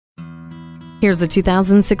Here's a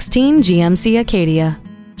 2016 GMC Acadia.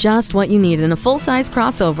 Just what you need in a full-size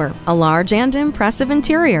crossover, a large and impressive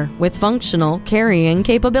interior with functional carrying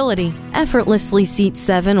capability. Effortlessly seats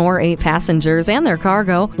 7 or 8 passengers and their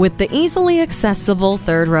cargo with the easily accessible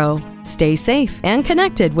third row. Stay safe and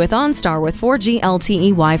connected with OnStar with 4G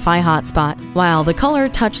LTE Wi-Fi hotspot, while the color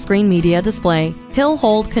touchscreen media display, hill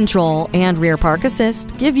hold control, and rear park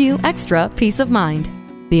assist give you extra peace of mind.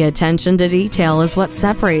 The attention to detail is what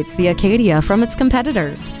separates the Acadia from its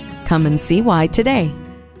competitors. Come and see why today.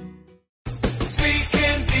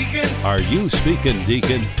 Are you speaking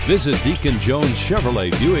Deacon? Visit Deacon Jones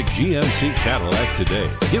Chevrolet Buick GMC Cadillac today.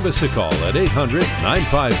 Give us a call at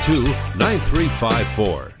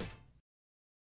 800-952-9354.